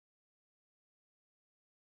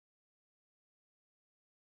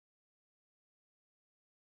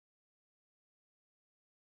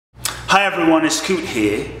Hi everyone, it's Kute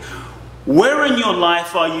here. Where in your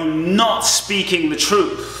life are you not speaking the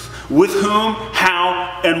truth? With whom,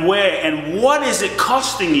 how, and where? And what is it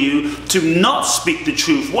costing you to not speak the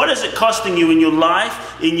truth? What is it costing you in your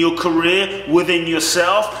life, in your career, within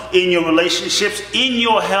yourself, in your relationships, in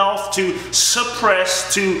your health, to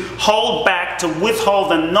suppress, to hold back, to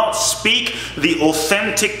withhold, and not speak the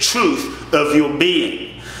authentic truth of your being?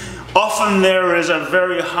 Often there is a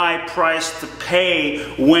very high price to pay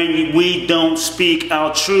when we don't speak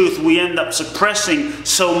our truth. We end up suppressing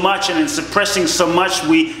so much, and in suppressing so much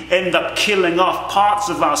we end up killing off parts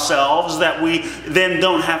of ourselves that we then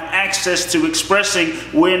don't have access to expressing.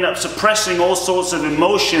 We end up suppressing all sorts of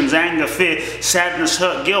emotions, anger, fear, sadness,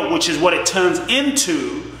 hurt, guilt, which is what it turns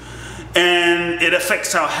into. And it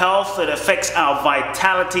affects our health, it affects our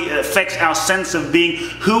vitality, it affects our sense of being,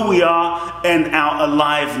 who we are, and our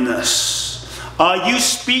aliveness. Are you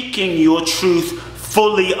speaking your truth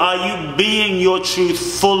fully? Are you being your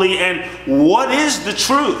truth fully? And what is the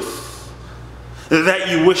truth that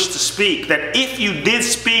you wish to speak, that if you did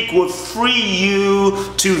speak would free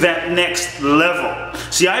you to that next level?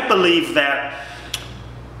 See, I believe that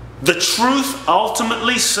the truth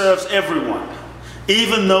ultimately serves everyone,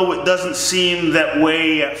 even though it doesn't seem that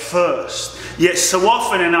way at first. Yet so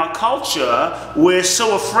often in our culture, we're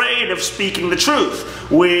so afraid of speaking the truth.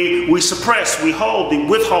 We suppress, we hold, we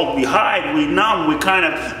withhold, we hide, we numb, we kind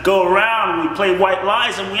of go around, we play white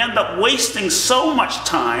lies, and we end up wasting so much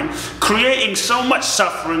time, creating so much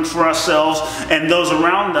suffering for ourselves and those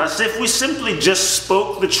around us. If we simply just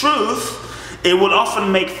spoke the truth, it would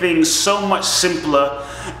often make things so much simpler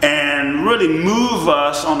and really move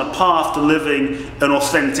us on a path to living an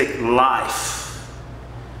authentic life.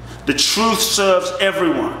 The truth serves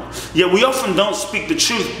everyone. Yet we often don't speak the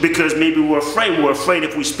truth because maybe we're afraid. We're afraid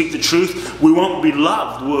if we speak the truth, we won't be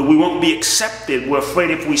loved. We won't be accepted. We're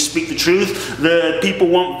afraid if we speak the truth, the people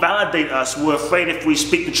won't validate us. We're afraid if we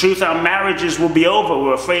speak the truth, our marriages will be over.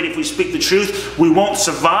 We're afraid if we speak the truth, we won't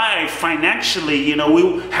survive financially. You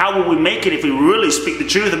know, how will we make it if we really speak the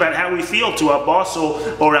truth about how we feel to our boss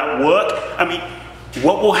or at work? I mean,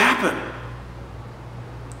 what will happen?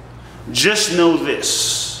 Just know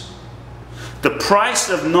this. The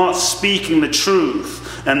price of not speaking the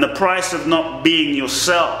truth and the price of not being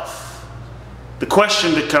yourself, the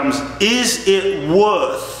question becomes, is it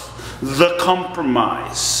worth the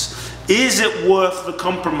compromise? Is it worth the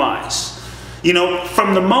compromise? You know,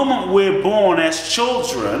 from the moment we're born as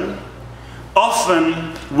children,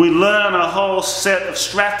 often we learn a whole set of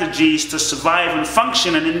strategies to survive and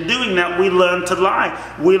function, and in doing that we learn to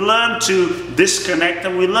lie. We learn to disconnect,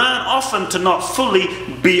 and we learn often to not fully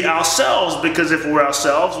be ourselves, because if we're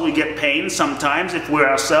ourselves we get pain sometimes. If we're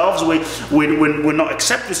ourselves we're not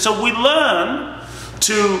accepted. So we learn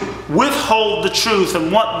to withhold the truth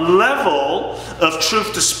and what level of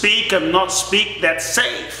truth to speak and not speak that's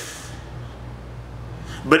safe.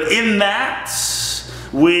 But in that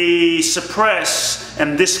we suppress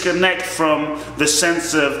and disconnect from the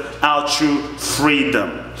sense of our true freedom.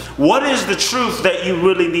 What is the truth that you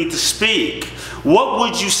really need to speak? What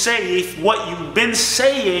would you say if what you've been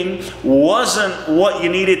saying wasn't what you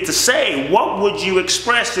needed to say? What would you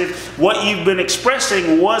express if what you've been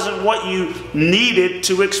expressing wasn't what you needed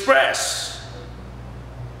to express?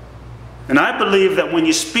 And I believe that when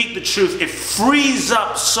you speak the truth, it frees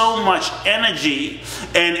up so much energy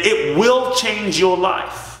and it will change your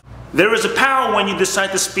life. There is a power when you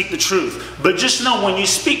decide to speak the truth. But just know, when you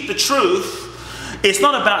speak the truth, it's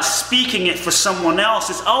not about speaking it for someone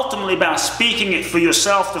else. It's ultimately about speaking it for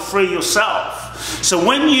yourself, to free yourself. So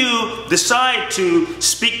when you decide to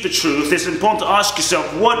speak the truth, it's important to ask yourself,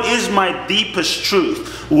 what is my deepest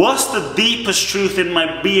truth? What's the deepest truth in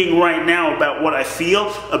my being right now about what I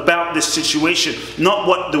feel about this situation? Not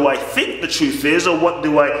what do I think the truth is or what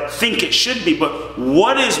do I think it should be, but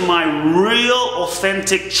what is my real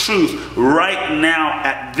authentic truth right now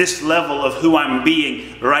at this level of who I'm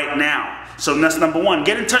being right now? So that's number one.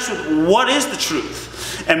 Get in touch with what is the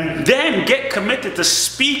truth. And then get committed to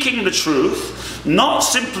speaking the truth, not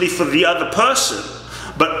simply for the other person,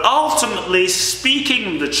 but ultimately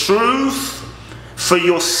speaking the truth for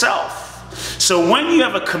yourself. So when you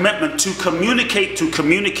have a commitment to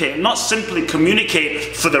communicate, not simply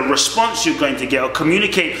communicate for the response you're going to get, or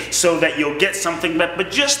communicate so that you'll get something back, but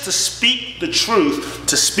just to speak the truth,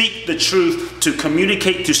 to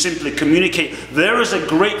communicate, to simply communicate, there is a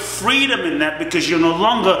great freedom in that, because you're no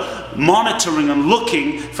longer monitoring and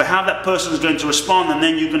looking for how that person is going to respond, and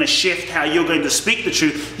then you're going to shift how you're going to speak the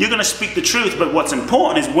truth. You're going to speak the truth, but what's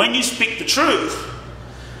important is when you speak the truth,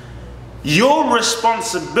 your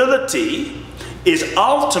responsibility is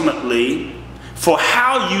ultimately for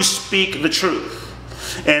how you speak the truth.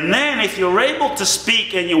 And then if you're able to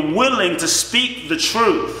speak and you're willing to speak the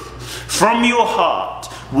truth from your heart,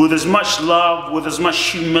 with as much love, with as much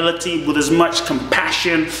humility, with as much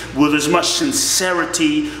compassion, with as much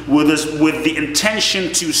sincerity, with the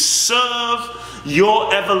intention to serve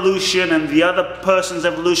your evolution and the other person's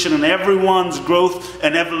evolution and everyone's growth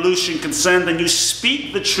and evolution concerned, and you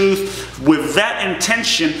speak the truth with that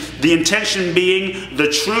intention, the intention being the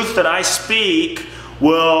truth that I speak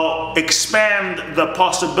will expand the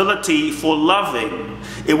possibility for loving.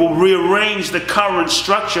 It will rearrange the current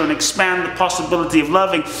structure and expand the possibility of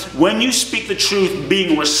loving. When you speak the truth,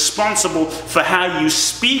 being responsible for how you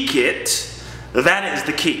speak it, that is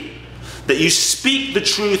the key. That you speak the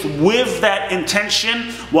truth with that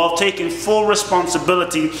intention while taking full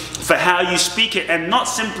responsibility for how you speak it, and not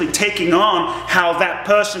simply taking on how that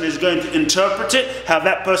person is going to interpret it, how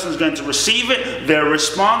that person is going to receive it, their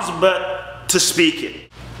response, but to speak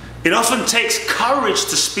it. It often takes courage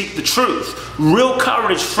to speak the truth, real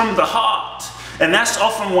courage from the heart. And that's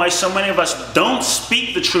often why so many of us don't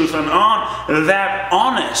speak the truth and aren't that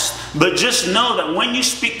honest. But just know that when you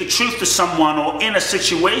speak the truth to someone or in a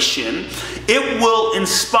situation, it will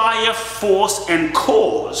inspire, force, and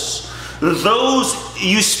cause those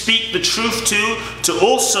you speak the truth to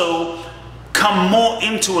also come more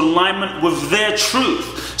into alignment with their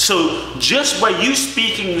truth. So just by you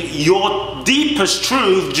speaking your deepest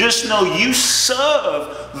truth, just know you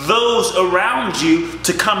serve those around you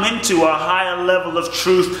to come into a higher level of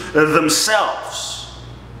truth themselves.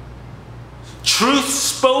 Truth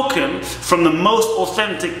spoken from the most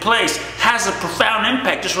authentic place has a profound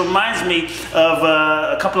impact. Just reminds me of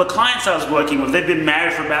a couple of clients I was working with. They've been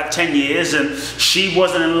married for about 10 years and she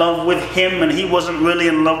wasn't in love with him and he wasn't really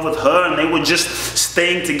in love with her, and they were just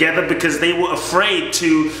staying together because they were afraid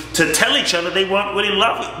to tell each other they weren't really in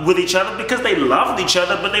love with each other, because they loved each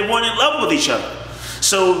other but they weren't in love with each other.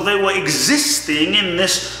 So they were existing in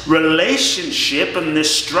this relationship and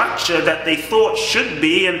this structure that they thought should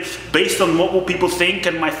be, and based on what will people think,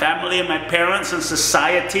 and my family and my parents and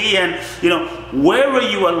society, and where are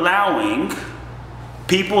you allowing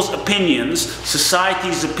people's opinions,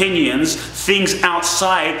 society's opinions, things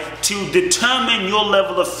outside to determine your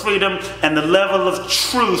level of freedom and the level of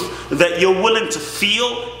truth that you're willing to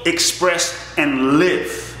feel, express, and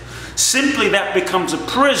live? Simply that becomes a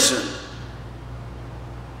prison.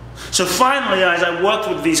 So finally, as I worked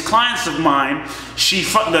with these clients of mine,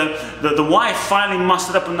 the wife finally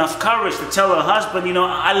mustered up enough courage to tell her husband,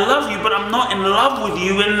 I love you, but I'm not in love with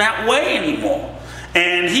you in that way anymore.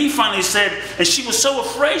 And he finally said, and she was so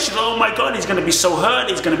afraid, she thought, oh my God, he's going to be so hurt,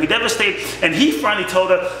 he's going to be devastated. And he finally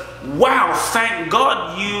told her, wow, thank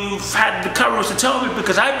God you've had the courage to tell me,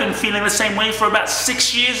 because I've been feeling the same way for about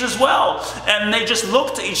 6 years as well. And they just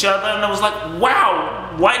looked at each other and they was like,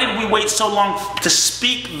 wow, why did we wait so long to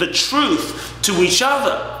speak the truth to each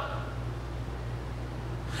other?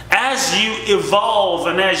 As you evolve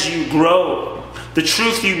and as you grow, the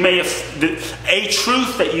truth you may have, a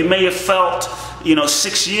truth that you may have felt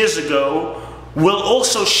 6 years ago will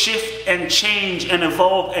also shift and change and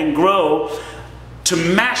evolve and grow to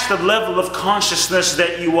match the level of consciousness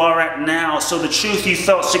that you are at now. So the truth you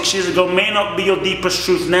felt 6 years ago may not be your deepest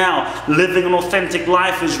truth now. Living an authentic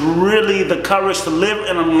life is really the courage to live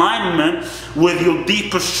in alignment with your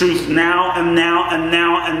deepest truth now and now and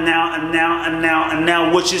now and now and now and now and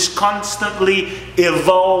now, which is constantly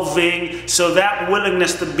evolving. So that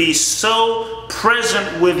willingness to be so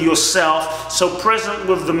present with yourself, so present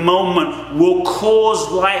with the moment, will cause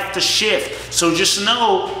life to shift. So just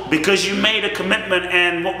know, because you made a commitment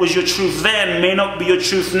and what was your truth then may not be your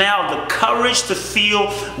truth now, the courage to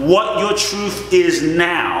feel what your truth is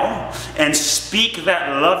now and speak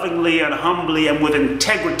that lovingly and humbly and with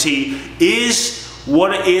integrity is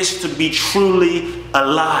what it is to be truly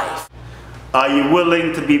alive. Are you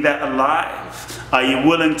willing to be that alive? Are you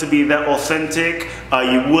willing to be that authentic? Are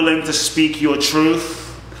you willing to speak your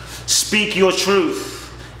truth? Speak your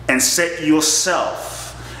truth and set yourself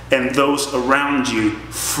and those around you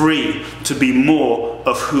free to be more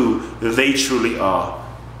of who they truly are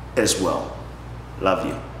as well. Love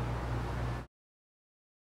you.